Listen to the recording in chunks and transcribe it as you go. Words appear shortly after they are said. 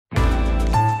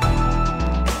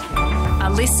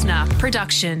listener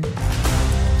production.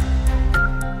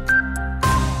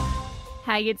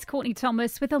 Hey, it's Courtney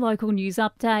Thomas with a local news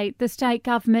update. The state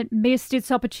government missed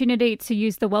its opportunity to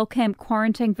use the Wellcamp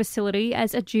quarantine facility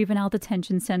as a juvenile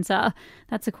detention centre.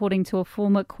 That's according to a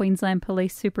former Queensland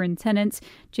Police Superintendent.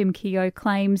 Jim Keogh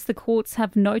claims the courts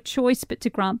have no choice but to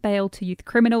grant bail to youth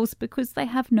criminals because they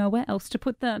have nowhere else to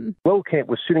put them. Wellcamp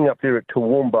was sitting up there at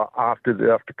Toowoomba after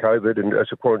COVID and as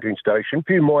a quarantine station. A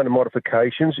few minor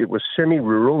modifications. It was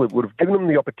semi-rural. It would have given them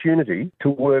the opportunity to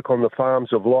work on the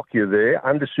farms of Lockyer there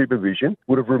under supervision.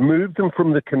 Would have removed them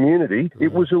from the community.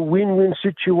 It was a win-win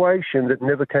situation that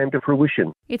never came to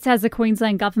fruition. It's as the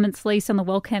Queensland Government's lease on the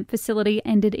Wellcamp facility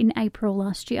ended in April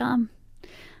last year.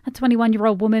 A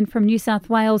 21-year-old woman from New South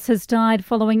Wales has died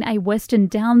following a Western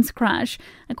Downs crash.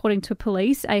 According to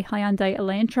police, a Hyundai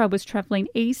Elantra was travelling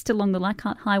east along the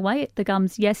Leichhardt Highway at the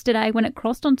Gums yesterday when it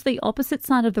crossed onto the opposite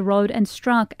side of the road and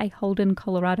struck a Holden,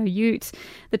 Colorado ute.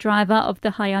 The driver of the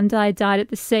Hyundai died at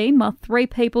the scene, while 3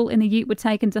 people in the ute were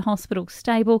taken to hospital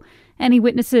stable. Any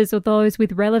witnesses or those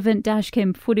with relevant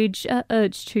dashcam footage are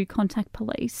urged to contact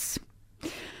police.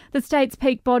 The state's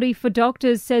peak body for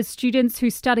doctors says students who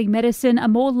study medicine are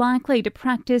more likely to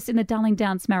practice in the Darling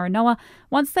Downs Maranoa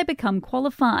once they become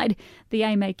qualified. The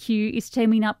AMAQ is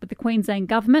teaming up with the Queensland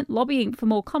Government, lobbying for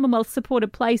more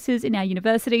Commonwealth-supported places in our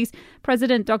universities.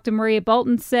 President Dr Maria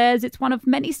Bolton says it's one of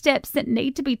many steps that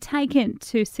need to be taken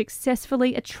to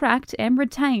successfully attract and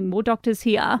retain more doctors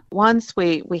here. Once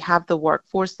we have the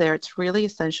workforce there, it's really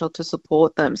essential to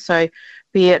support them. So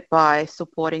be it by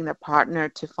supporting their partner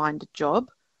to find a job,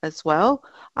 as well,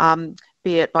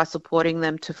 be it by supporting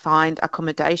them to find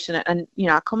accommodation. And,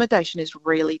 accommodation is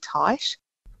really tight.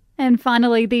 And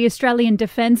finally, the Australian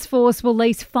Defence Force will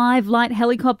lease 5 light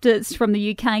helicopters from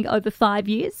the UK over 5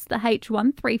 years. The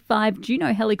H135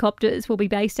 Juno helicopters will be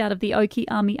based out of the Oakey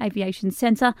Army Aviation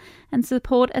Centre and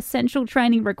support essential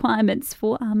training requirements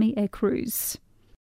for Army air crews.